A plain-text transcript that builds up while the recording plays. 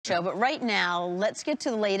Show, but right now, let's get to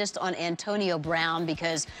the latest on Antonio Brown,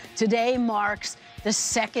 because today marks the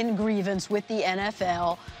second grievance with the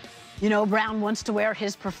NFL. You know, Brown wants to wear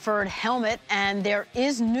his preferred helmet, and there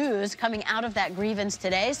is news coming out of that grievance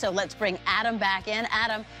today. So let's bring Adam back in.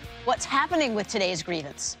 Adam, what's happening with today's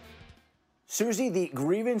grievance? Susie, the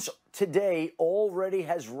grievance today already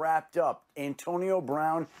has wrapped up. Antonio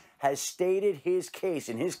Brown has stated his case,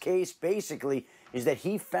 and his case basically is that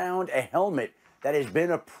he found a helmet that has been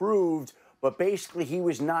approved, but basically he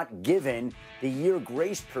was not given the year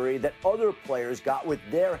grace period that other players got with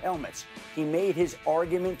their helmets. He made his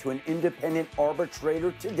argument to an independent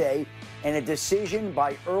arbitrator today, and a decision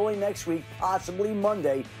by early next week, possibly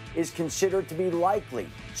Monday, is considered to be likely.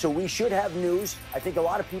 So we should have news. I think a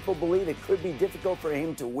lot of people believe it could be difficult for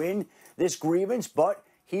him to win this grievance, but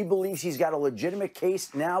he believes he's got a legitimate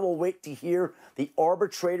case. Now we'll wait to hear the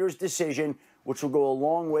arbitrator's decision, which will go a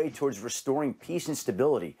long way towards restoring peace and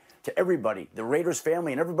stability to everybody, the Raiders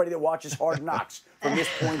family, and everybody that watches Hard Knocks from this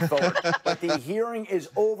point forward. But the hearing is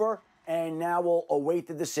over, and now we'll await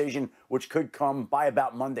the decision, which could come by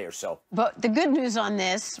about Monday or so. But the good news on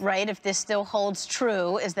this, right, if this still holds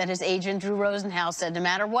true, is that his agent, Drew Rosenhaus, said no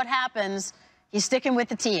matter what happens, he's sticking with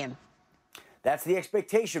the team. That's the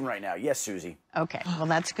expectation right now. Yes, Susie. Okay, well,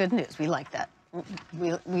 that's good news. We like that.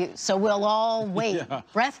 So we'll all wait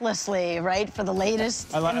breathlessly, right, for the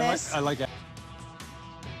latest in this? I like that.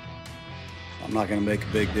 I'm not going to make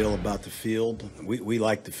a big deal about the field. We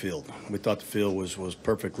like the field. We thought the field was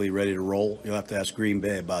perfectly ready to roll. You'll have to ask Green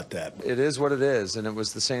Bay about that. It is what it is, and it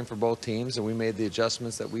was the same for both teams, and we made the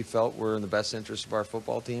adjustments that we felt were in the best interest of our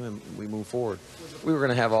football team, and we moved forward. We were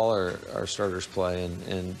going to have all our starters play,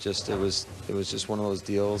 and just it was just one of those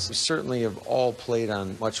deals. We certainly have all played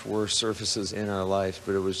on much worse surfaces in our life,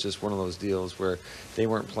 but it was just one of those deals where they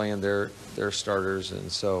weren't playing their starters, and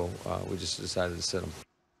so we just decided to sit them.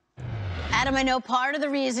 Adam, I know part of the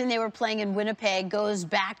reason they were playing in Winnipeg goes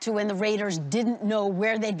back to when the Raiders didn't know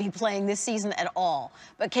where they'd be playing this season at all.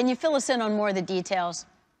 But can you fill us in on more of the details?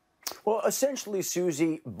 Well, essentially,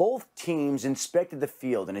 Susie, both teams inspected the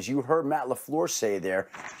field, and as you heard Matt LaFleur say there,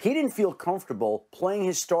 he didn't feel comfortable playing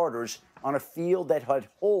his starters on a field that had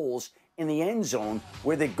holes in the end zone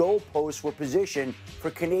where the goalposts were positioned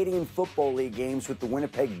for Canadian Football League games with the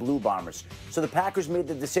Winnipeg Blue Bombers. So the Packers made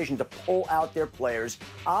the decision to pull out their players.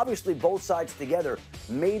 Obviously, both sides together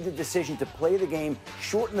made the decision to play the game,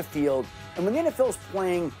 shorten the field. And when the NFL is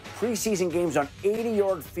playing preseason games on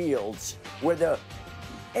 80-yard fields where the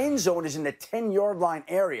end zone is in the 10-yard line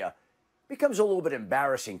area, it becomes a little bit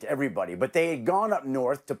embarrassing to everybody. But they had gone up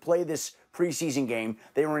north to play this preseason game.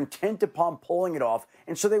 They were intent upon pulling it off,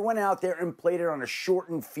 and so they went out there and played it on a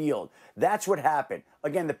shortened field. That's what happened.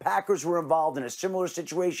 Again, the Packers were involved in a similar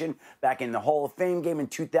situation back in the Hall of Fame game in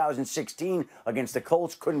 2016 against the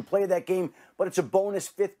Colts. Couldn't play that game, but it's a bonus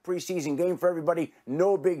fifth preseason game for everybody.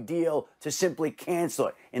 No big deal to simply cancel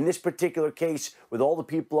it. In this particular case, with all the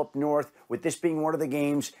people up north, with this being one of the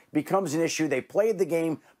games, becomes an issue. They played the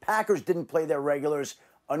game. Packers didn't play their regulars.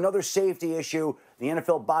 Another safety issue. The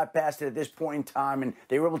NFL bypassed it at this point in time, and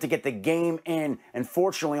they were able to get the game in. And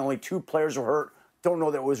fortunately, only 2 players were hurt. Don't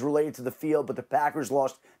know that it was related to the field, but the Packers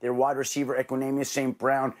lost their wide receiver, Equanimeous St.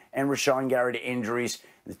 Brown, and Rashawn Gary to injuries.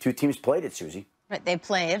 The 2 teams played it, Susie. Right, they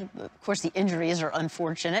played. Of course, the injuries are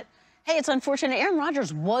unfortunate. Hey, it's unfortunate. Aaron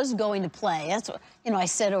Rodgers was going to play. That's what, I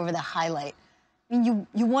said over the highlight. I mean,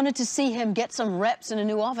 you wanted to see him get some reps in a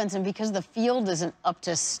new offense, and because the field isn't up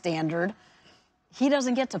to standard, he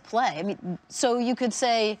doesn't get to play. I mean, so you could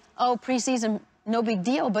say, oh, preseason, no big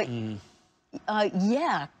deal, but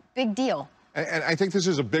yeah, big deal. And I think this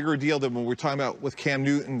is a bigger deal than when we're talking about with Cam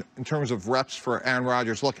Newton in terms of reps for Aaron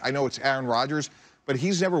Rodgers. Look, I know it's Aaron Rodgers, but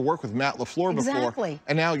he's never worked with Matt LaFleur before. Exactly.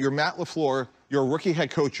 And now you're Matt LaFleur, you're a rookie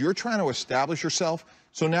head coach, you're trying to establish yourself.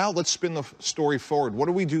 So now let's spin the story forward. What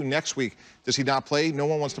do we do next week? Does he not play? No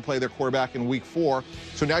one wants to play their quarterback in week 4.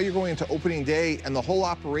 So now you're going into opening day, and the whole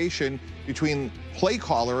operation between play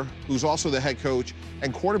caller, who's also the head coach,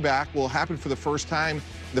 and quarterback will happen for the first time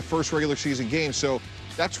in the first regular season game. So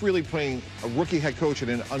that's really putting a rookie head coach in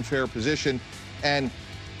an unfair position. And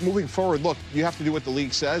moving forward, look, you have to do what the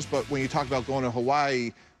league says, but when you talk about going to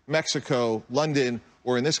Hawaii, Mexico, London,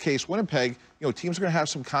 or in this case, Winnipeg, teams are going to have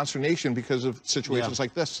some consternation because of situations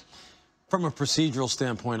like this. From a procedural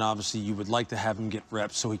standpoint, obviously, you would like to have him get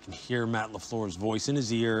reps so he can hear Matt LaFleur's voice in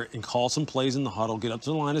his ear and call some plays in the huddle, get up to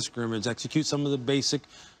the line of scrimmage, execute some of the basic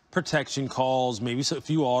protection calls, maybe a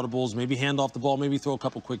few audibles, maybe hand off the ball, maybe throw a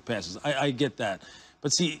couple quick passes. I get that.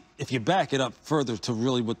 But see, if you back it up further to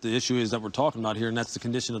really what the issue is that we're talking about here, and that's the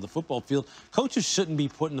condition of the football field, coaches shouldn't be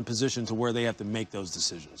put in a position to where they have to make those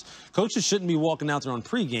decisions. Coaches shouldn't be walking out there on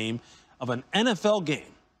pregame of an NFL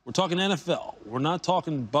game. We're talking NFL. We're not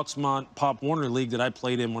talking Bucksmont Pop Warner League that I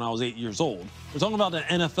played in when I was 8 years old. We're talking about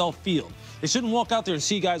an NFL field. They shouldn't walk out there and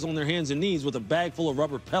see guys on their hands and knees with a bag full of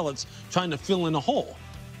rubber pellets trying to fill in a hole.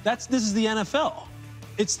 This is the NFL.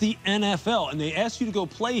 It's the NFL, and they ask you to go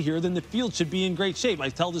play here, then the field should be in great shape. I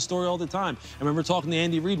tell this story all the time. I remember talking to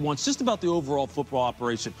Andy Reid once just about the overall football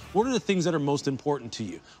operation. What are the things that are most important to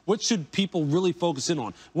you? What should people really focus in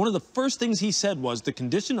on? One of the first things he said was the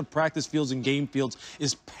condition of practice fields and game fields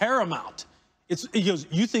is paramount. He goes,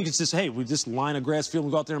 you think it's just, hey, we just line a grass field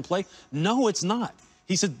and go out there and play? No, it's not.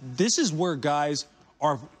 He said this is where guys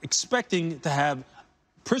are expecting to have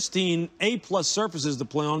pristine A+ surfaces to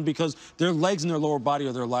play on because their legs and their lower body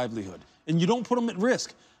are their livelihood. And you don't put them at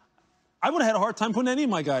risk. I would have had a hard time putting any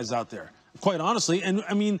of my guys out there, quite honestly. And,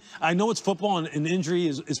 I mean, I know it's football and injury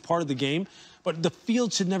is part of the game, but the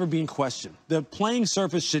field should never be in question. The playing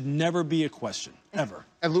surface should never be a question, ever.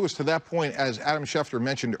 And, Lewis, to that point, as Adam Schefter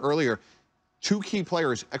mentioned earlier, two key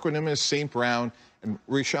players, Equanimeous St. Brown and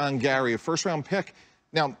Rashawn Gary, a first-round pick.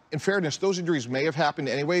 Now, in fairness, those injuries may have happened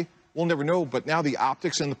anyway. We'll never know, but now the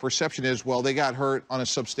optics and the perception is, well, they got hurt on a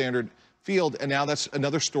substandard field, and now that's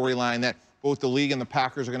another storyline that both the league and the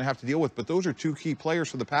Packers are going to have to deal with. But those are two key players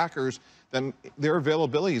for the Packers. Then their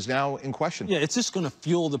availability is now in question. Yeah, it's just going to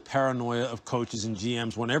fuel the paranoia of coaches and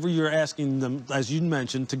GMs whenever you're asking them, as you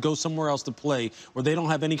mentioned, to go somewhere else to play where they don't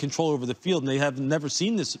have any control over the field and they have never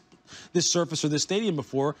seen this surface or this stadium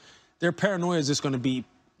before. Their paranoia is just going to be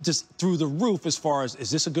just through the roof as far as, is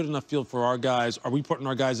this a good enough field for our guys? Are we putting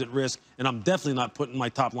our guys at risk? And I'm definitely not putting my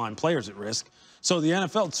top-line players at risk. So the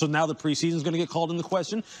NFL, so now the preseason is going to get called into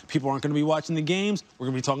question. People aren't going to be watching the games. We're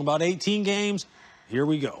going to be talking about 18 games. Here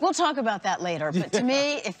we go. We'll talk about that later. But to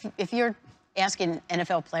me, if you're asking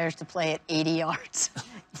NFL players to play at 80 yards,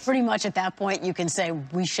 pretty much at that point you can say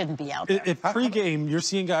we shouldn't be out there. If pregame you're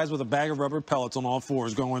seeing guys with a bag of rubber pellets on all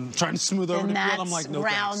fours trying to smooth over the field, I'm like, no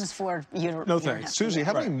rounds thanks. for you. No thanks. Susie,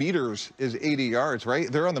 how many meters is 80 yards,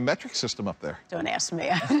 right? They're on the metric system up there. Don't ask me.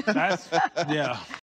 Yeah.